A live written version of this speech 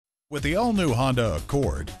With the all-new Honda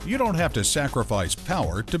Accord, you don't have to sacrifice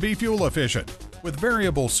power to be fuel efficient. With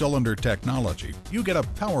variable cylinder technology, you get a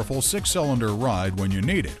powerful 6-cylinder ride when you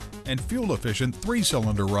need it, and fuel-efficient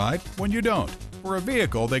 3-cylinder ride when you don't, for a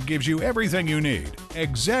vehicle that gives you everything you need,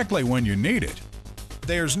 exactly when you need it.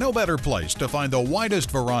 There's no better place to find the widest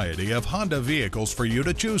variety of Honda vehicles for you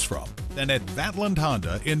to choose from than at Vatland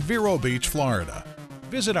Honda in Vero Beach, Florida.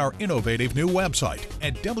 Visit our innovative new website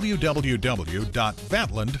at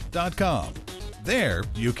www.vatland.com. There,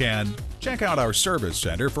 you can check out our service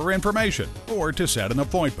center for information or to set an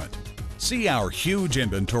appointment. See our huge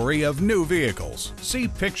inventory of new vehicles. See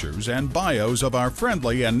pictures and bios of our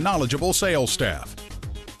friendly and knowledgeable sales staff.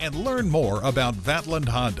 And learn more about Vatland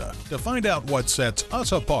Honda to find out what sets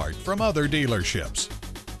us apart from other dealerships.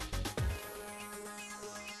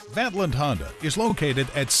 Vatland Honda is located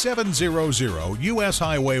at 700 US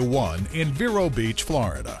Highway 1 in Vero Beach,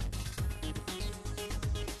 Florida.